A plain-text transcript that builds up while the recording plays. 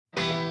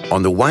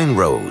on the Wine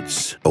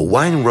Roads, a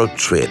wine road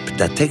trip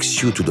that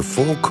takes you to the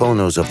four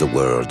corners of the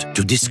world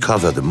to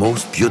discover the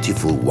most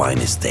beautiful wine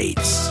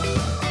estates.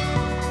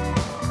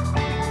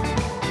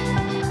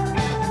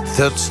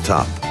 Third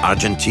stop,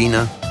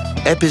 Argentina,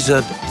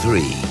 Episode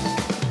 3.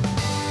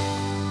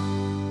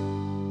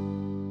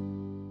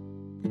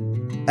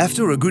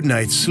 After a good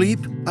night's sleep,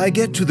 I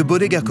get to the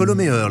Bodega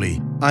Colomé early.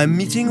 I'm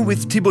meeting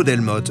with Thibaut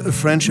Delmotte, a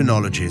French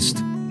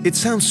enologist. It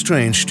sounds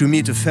strange to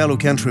meet a fellow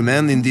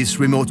countryman in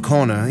this remote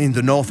corner in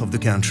the north of the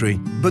country,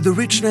 but the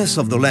richness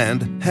of the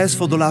land has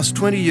for the last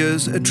 20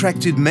 years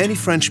attracted many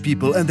French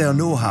people and their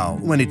know-how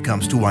when it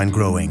comes to wine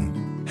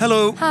growing.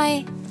 Hello.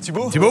 Hi.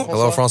 Thibaut.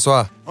 Hello,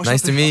 François.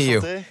 Nice to meet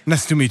you.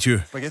 Nice to meet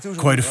you.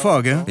 Quite a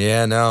fog, eh?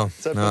 Yeah, no,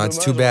 it's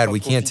too bad. We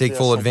can't take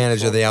full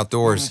advantage of the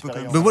outdoors.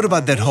 But what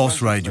about that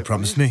horse ride you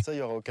promised me?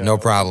 No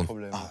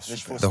problem.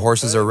 The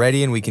horses are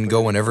ready and we can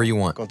go whenever you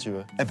want.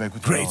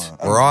 Great.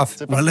 We're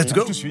off. Well, let's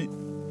go.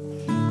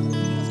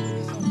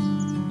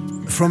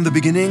 From the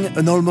beginning,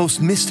 an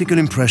almost mystical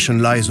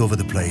impression lies over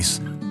the place.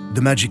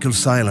 The magical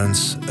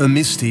silence, a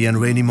misty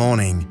and rainy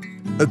morning,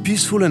 a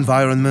peaceful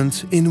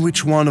environment in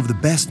which one of the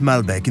best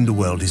Malbec in the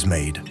world is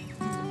made.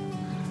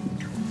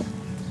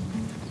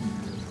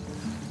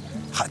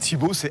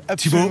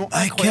 Thibaut,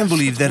 I can't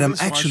believe that I'm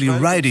actually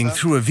riding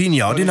through a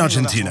vineyard in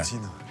Argentina.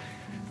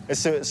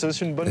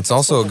 It's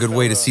also a good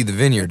way to see the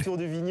vineyard.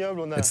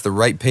 It's the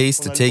right pace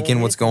to take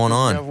in what's going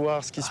on.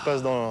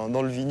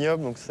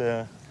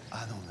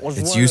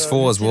 It's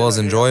useful as well as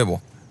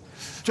enjoyable.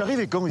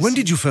 When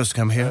did you first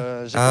come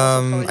here?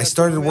 I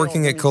started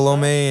working at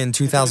Colomé in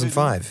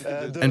 2005.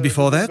 And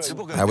before that?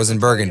 I was in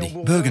Burgundy.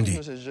 Burgundy.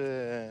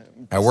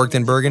 I worked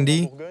in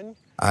Burgundy.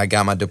 I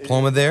got my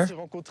diploma there.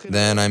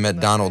 Then I met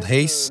Donald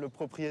Hayes,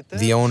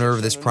 the owner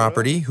of this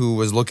property, who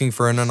was looking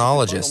for an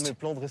enologist.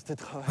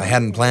 I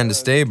hadn't planned to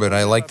stay, but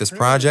I liked this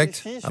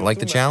project. I liked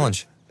the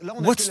challenge.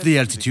 What's the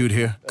altitude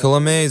here?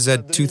 Colomé is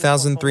at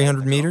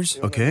 2,300 meters.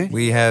 Okay.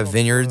 We have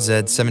vineyards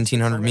at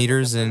 1,700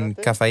 meters in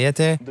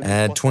Cafayete,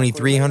 at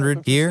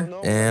 2,300 here,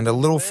 and a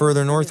little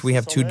further north we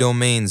have two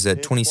domains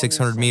at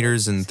 2,600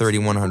 meters and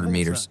 3,100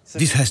 meters.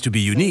 This has to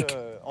be unique.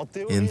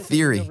 In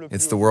theory,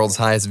 it's the world's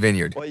highest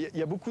vineyard.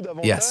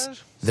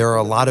 Yes, there are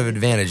a lot of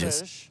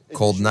advantages.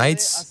 Cold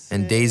nights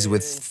and days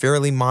with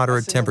fairly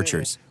moderate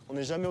temperatures.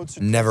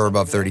 Never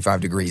above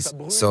 35 degrees,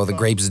 so the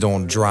grapes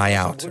don't dry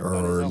out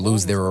or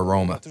lose their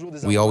aroma.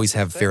 We always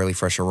have fairly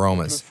fresh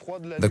aromas.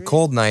 The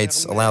cold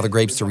nights allow the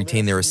grapes to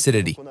retain their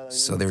acidity,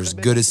 so there's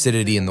good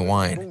acidity in the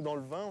wine.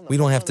 We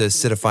don't have to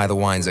acidify the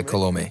wines at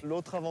Colomé.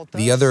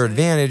 The other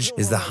advantage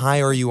is the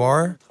higher you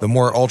are, the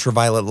more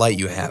ultraviolet light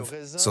you have,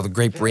 so the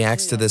grape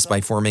reacts to this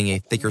by forming a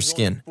thicker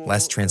skin,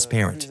 less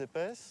transparent.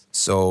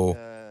 So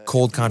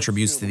cold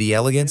contributes to the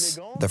elegance,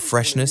 the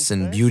freshness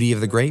and beauty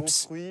of the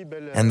grapes,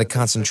 and the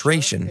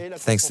concentration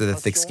thanks to the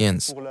thick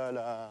skins.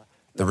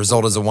 The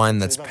result is a wine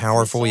that's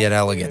powerful yet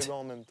elegant.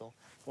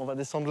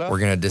 We're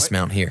going to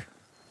dismount here.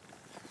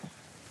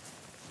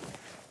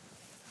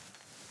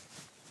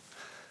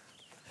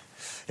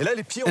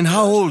 And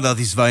how old are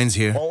these vines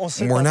here?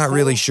 We're not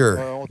really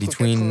sure,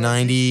 between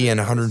 90 and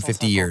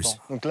 150 years.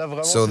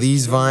 So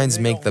these vines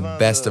make the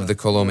best of the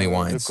Colomé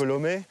wines.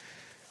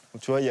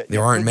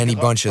 There aren't many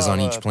bunches on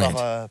each plant.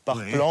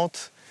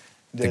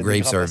 The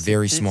grapes are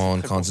very small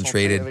and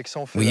concentrated.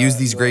 We use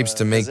these grapes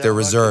to make the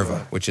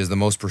Reserva, which is the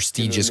most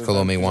prestigious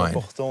Colomé wine.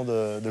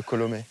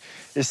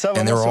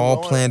 And they're all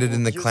planted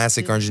in the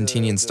classic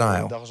Argentinian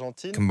style,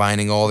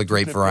 combining all the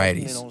grape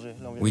varieties.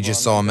 We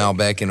just saw a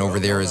Malbec and over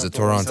there is a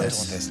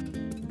Torrontés.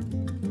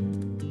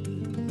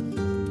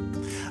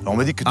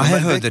 I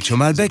have heard that your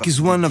Malbec is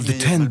one of the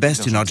 10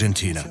 best in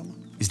Argentina.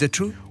 Is that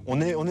true?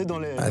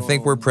 I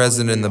think we're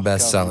present in the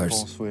best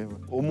sellers.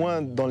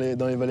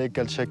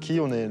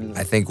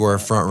 I think we're a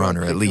front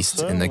runner, at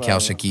least in the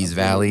Calchaquíes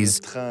valleys,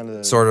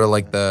 sort of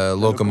like the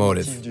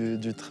locomotive.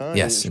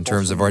 Yes, in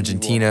terms of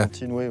Argentina,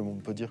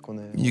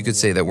 you could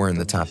say that we're in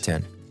the top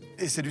 10.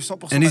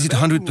 And is it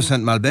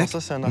 100%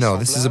 Malbec? No,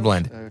 this is a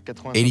blend.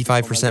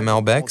 85%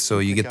 Malbec, so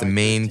you get the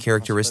main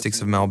characteristics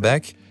of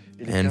Malbec,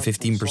 and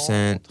 15%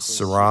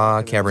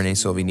 Syrah, Cabernet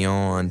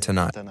Sauvignon, and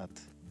Tannat.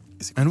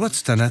 And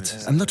what's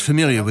Tannat? I'm not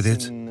familiar with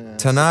it.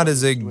 Tannat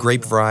is a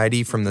grape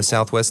variety from the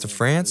southwest of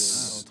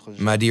France,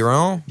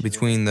 Madiran,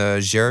 between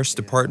the Gers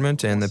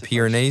department and the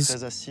Pyrenees.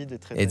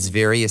 It's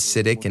very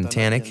acidic and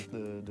tannic.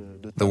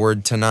 The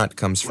word Tannat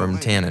comes from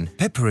tannin.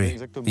 Peppery.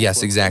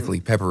 Yes,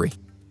 exactly, peppery.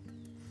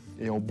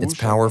 It's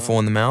powerful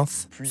in the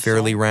mouth,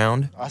 fairly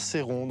round.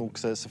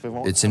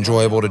 It's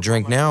enjoyable to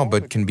drink now,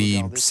 but can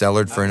be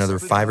cellared for another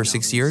 5 or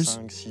 6 years.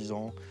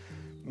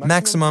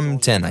 Maximum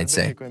 10, I'd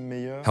say.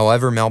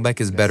 However,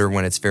 Malbec is better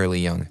when it's fairly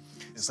young.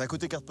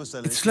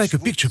 It's like a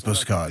picture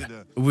postcard,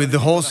 with the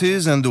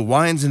horses and the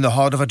wines in the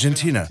heart of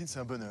Argentina.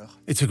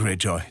 It's a great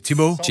joy.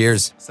 Thibaut?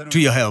 Cheers. To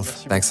your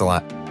health. Thanks a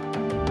lot.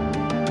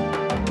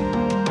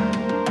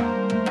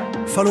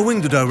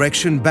 Following the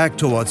direction back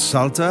towards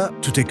Salta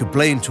to take a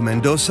plane to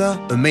Mendoza,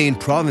 a main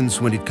province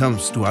when it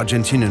comes to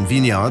Argentinian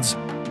vineyards,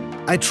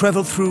 I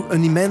travel through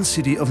an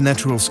immensity of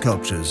natural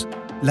sculptures,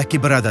 La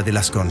Quebrada de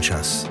las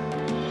Conchas.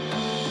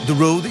 The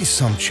road is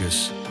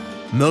sumptuous.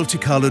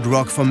 Multicolored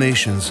rock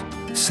formations,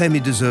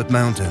 semi-desert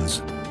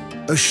mountains.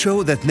 A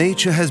show that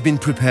nature has been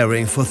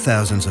preparing for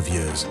thousands of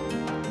years.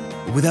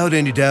 Without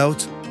any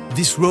doubt,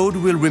 this road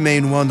will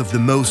remain one of the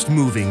most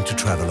moving to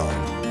travel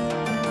on.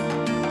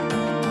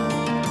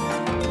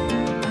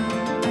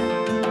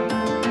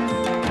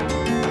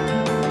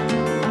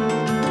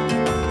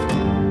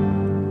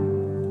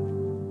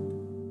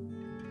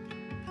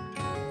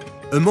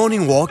 A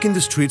morning walk in the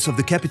streets of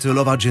the capital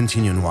of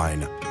Argentinian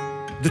wine.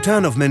 The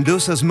town of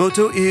Mendoza's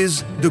motto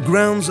is the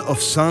grounds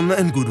of sun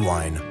and good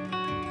wine.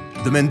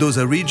 The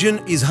Mendoza region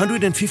is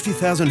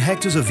 150,000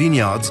 hectares of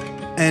vineyards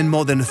and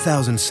more than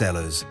 1,000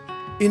 cellars.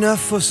 Enough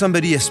for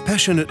somebody as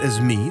passionate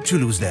as me to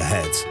lose their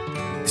heads.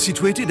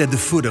 Situated at the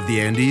foot of the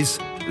Andes,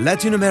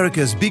 Latin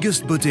America's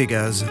biggest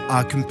bodegas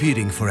are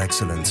competing for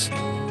excellence.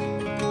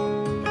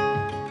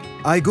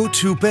 I go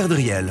to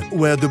Perdriel,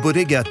 where the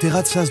bodega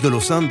Terrazas de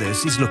los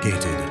Andes is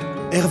located.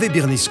 Hervé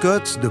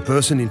Birniscott, the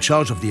person in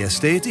charge of the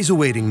estate, is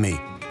awaiting me.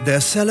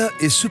 Their cellar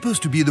is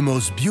supposed to be the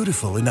most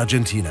beautiful in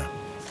Argentina.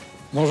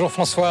 Bonjour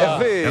François.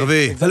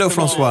 Hervé. Hello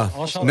François.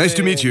 Nice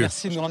to meet you.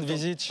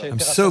 I'm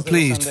so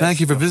pleased. Thank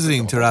you for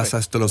visiting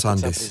Terrazas de los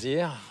Andes.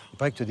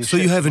 So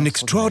you have an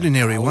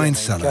extraordinary wine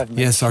cellar.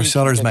 Yes, our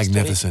cellar is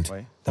magnificent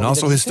and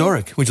also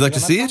historic. Would you like to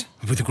see it?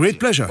 With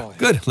great pleasure.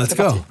 Good, let's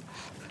go.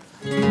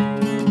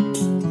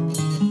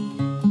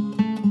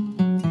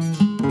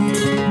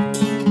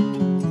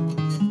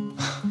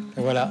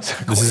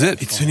 This is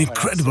it. It's an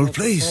incredible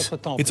place.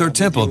 It's our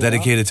temple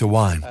dedicated to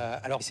wine.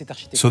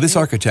 So this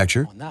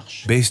architecture,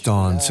 based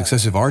on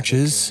successive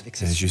arches,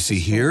 as you see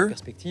here,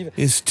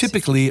 is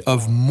typically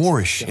of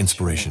Moorish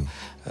inspiration.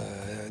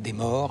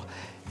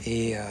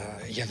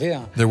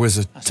 There was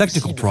a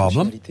technical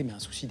problem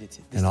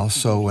and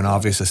also an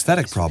obvious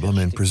aesthetic problem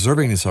in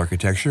preserving this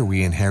architecture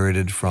we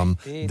inherited from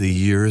the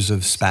years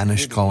of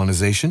Spanish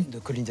colonization.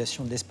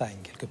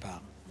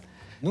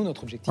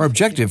 Our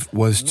objective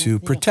was to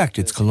protect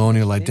its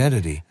colonial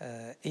identity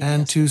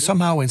and to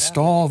somehow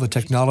install the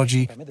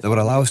technology that would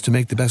allow us to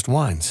make the best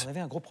wines.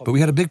 But we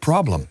had a big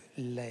problem.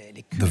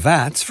 The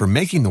vats for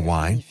making the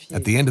wine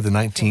at the end of the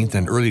 19th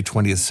and early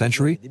 20th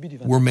century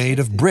were made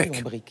of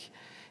brick.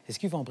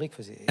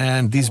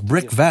 And these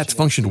brick vats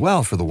functioned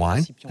well for the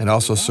wine and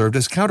also served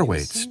as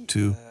counterweights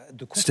to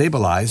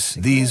stabilize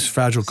these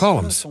fragile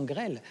columns.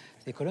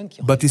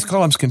 But these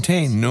columns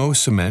contain no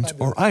cement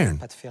or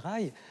iron.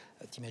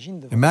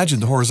 Imagine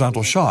the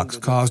horizontal shocks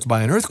caused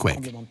by an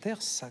earthquake.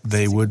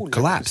 They would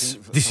collapse.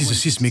 This is a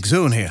seismic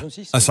zone here.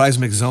 A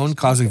seismic zone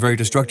causing very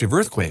destructive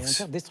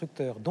earthquakes.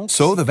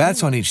 So the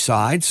vats on each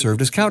side served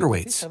as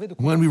counterweights.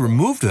 When we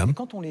removed them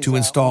to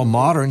install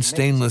modern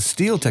stainless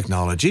steel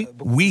technology,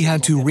 we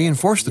had to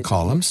reinforce the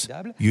columns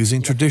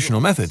using traditional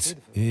methods.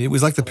 It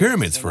was like the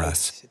pyramids for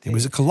us. It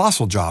was a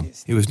colossal job.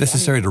 It was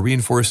necessary to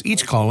reinforce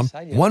each column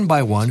one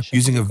by one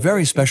using a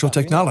very special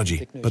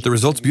technology. But the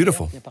result's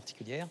beautiful.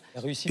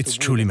 It's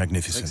truly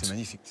magnificent.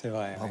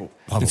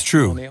 It's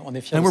true,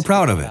 and we're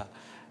proud of it.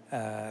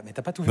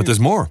 But there's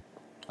more.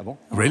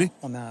 Really?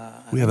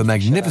 We have a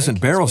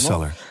magnificent barrel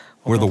cellar,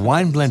 where the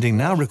wine blending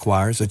now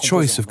requires a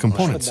choice of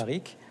components.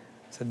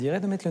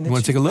 You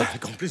want to take a look?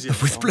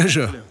 With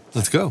pleasure.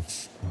 Let's go.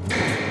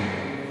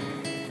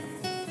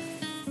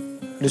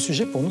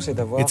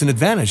 It's an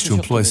advantage to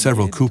employ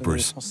several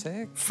coopers.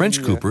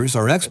 French coopers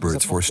are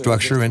experts for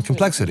structure and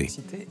complexity.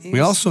 We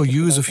also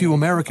use a few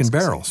American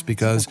barrels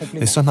because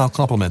they somehow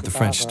complement the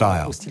French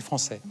style.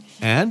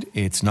 And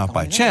it's not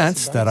by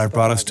chance that I've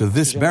brought us to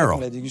this barrel.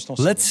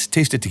 Let's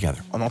taste it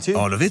together.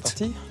 All of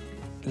it?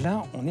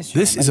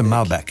 This is a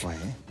Malbec,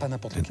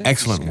 an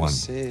excellent one,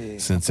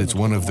 since it's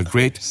one of the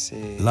great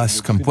Las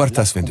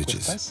Compuertas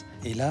vintages.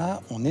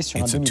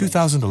 It's a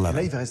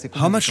 2011.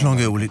 How much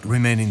longer will it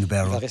remain in the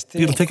barrel?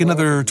 It'll take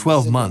another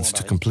 12 months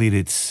to complete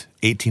its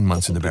 18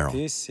 months in the barrel.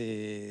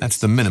 That's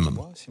the minimum.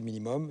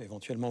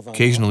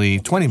 Occasionally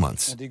 20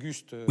 months.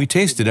 We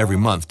taste it every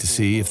month to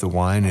see if the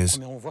wine is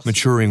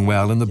maturing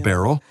well in the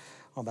barrel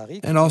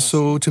and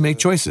also to make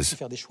choices.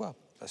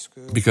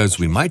 Because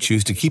we might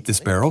choose to keep this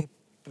barrel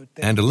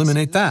and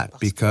eliminate that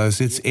because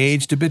it's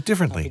aged a bit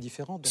differently.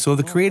 So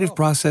the creative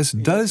process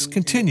does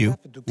continue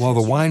while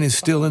the wine is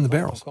still in the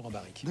barrels.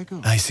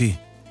 I see.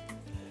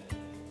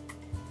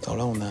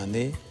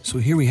 So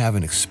here we have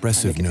an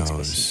expressive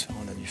nose.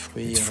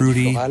 It's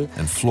fruity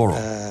and floral.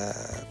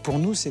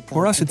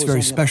 For us, it's a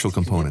very special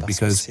component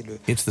because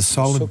it's the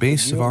solid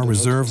base of our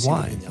reserve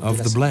wine, of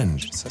the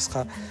blend.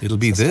 It'll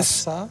be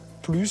this,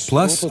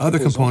 plus other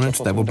components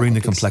that will bring the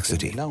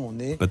complexity.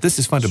 But this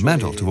is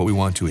fundamental to what we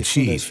want to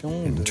achieve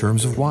in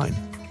terms of wine.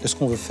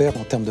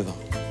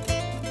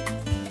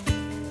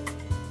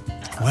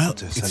 Well,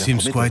 it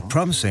seems quite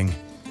promising.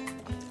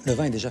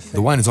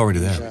 The wine is already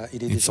there.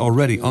 It's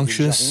already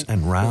unctuous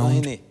and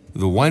round.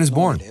 The wine is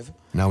born.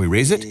 Now we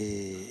raise it,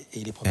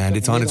 and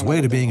it's on its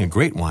way to being a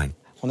great wine.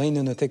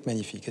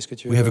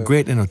 We have a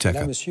great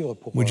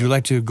Enoteca. Would you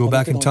like to go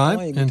back in time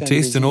and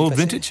taste an old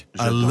vintage?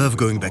 I love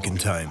going back in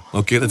time.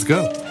 Okay, let's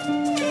go.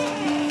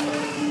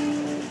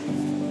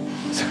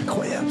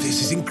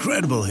 This is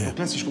incredible here.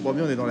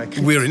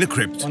 We're in a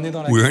crypt.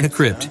 We're in a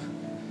crypt.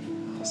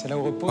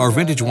 Our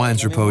vintage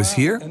wines repose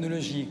here,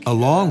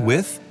 along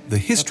with the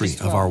history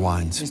of our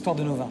wines.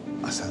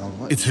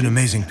 It's an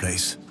amazing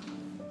place.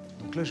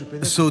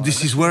 So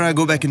this is where I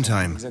go back in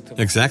time.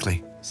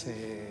 Exactly.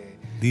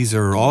 These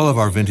are all of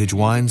our vintage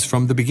wines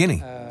from the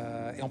beginning.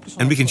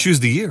 And we can choose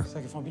the year.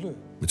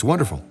 It's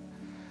wonderful.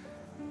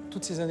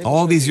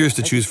 All these years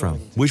to choose from.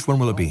 Which one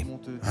will it be?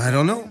 I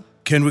don't know.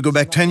 Can we go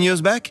back 10 years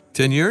back?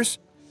 10 years?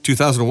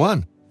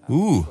 2001.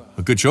 Ooh,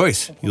 a good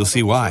choice. You'll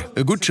see why.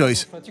 A good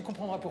choice.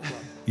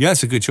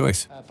 Yes, a good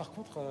choice.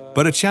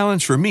 But a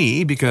challenge for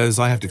me because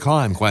I have to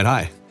climb quite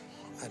high.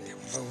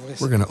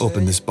 We're going to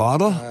open this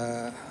bottle.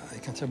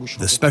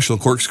 The special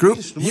corkscrew.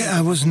 Yeah,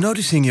 I was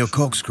noticing your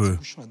corkscrew.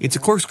 It's a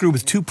corkscrew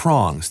with two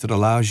prongs that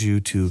allows you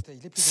to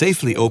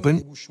safely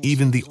open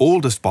even the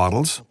oldest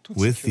bottles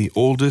with the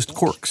oldest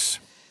corks.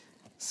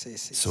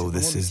 So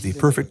this is the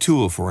perfect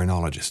tool for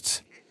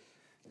enologists.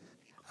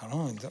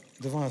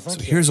 So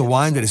here's a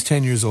wine that is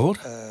 10 years old.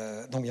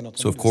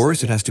 So of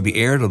course it has to be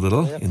aired a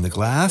little in the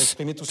glass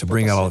to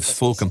bring out all its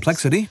full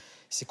complexity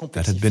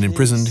that had been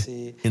imprisoned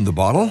in the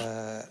bottle.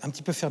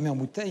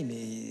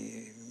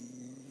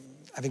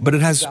 But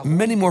it has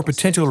many more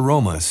potential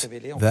aromas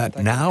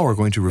that now are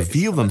going to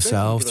reveal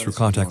themselves through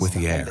contact with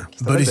the air.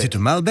 But is it a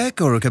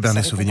Malbec or a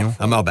Cabernet Sauvignon?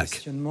 A Malbec.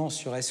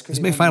 This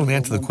may finally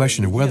answer the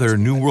question of whether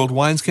New World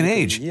wines can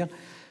age,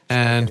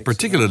 and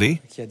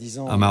particularly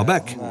a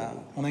Malbec.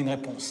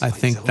 I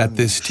think that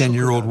this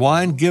 10-year-old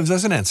wine gives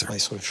us an answer.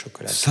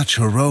 Such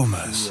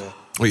aromas.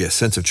 Oh yes,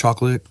 scents of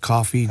chocolate,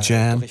 coffee,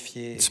 jam.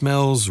 It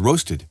smells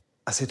roasted.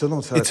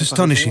 It's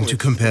astonishing to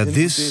compare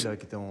this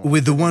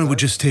with the one we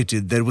just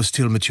tasted that was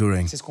still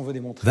maturing.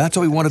 That's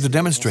what we wanted to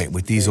demonstrate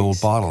with these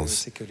old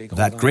bottles,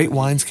 that great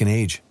wines can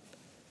age.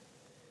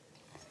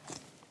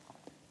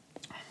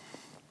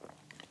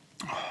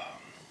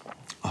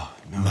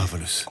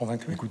 Marvelous.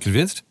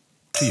 Convinced?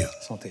 To you.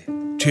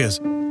 Cheers.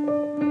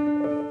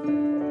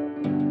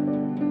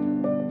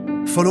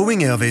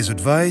 Following Hervé's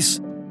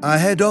advice, I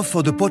head off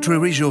for the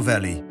Potrerillo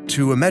Valley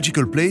to a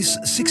magical place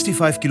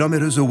 65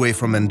 kilometers away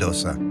from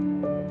Mendoza.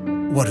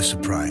 What a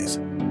surprise.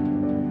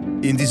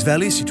 In this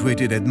valley,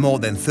 situated at more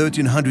than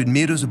 1,300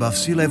 meters above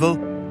sea level,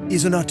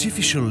 is an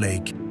artificial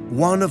lake,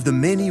 one of the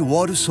many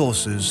water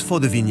sources for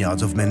the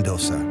vineyards of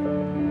Mendoza.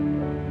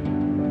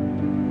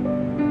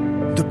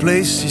 The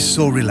place is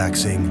so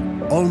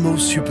relaxing,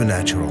 almost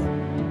supernatural.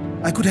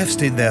 I could have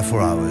stayed there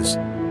for hours,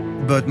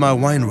 but my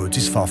wine route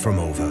is far from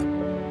over.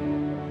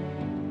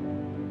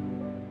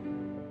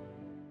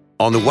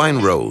 On the Wine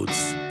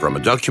Roads, from a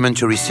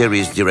documentary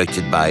series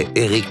directed by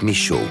Éric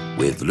Michaud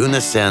with Luna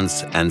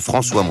Sands and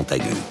François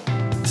Montagu.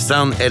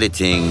 Sound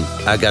editing,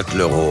 Agathe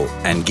Leroux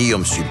and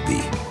Guillaume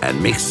Sulpi, and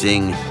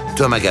mixing,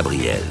 Thomas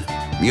Gabriel.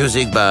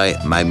 Music by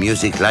My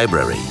Music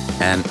Library,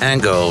 and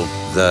Angle,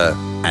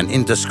 an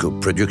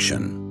Interscope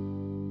production.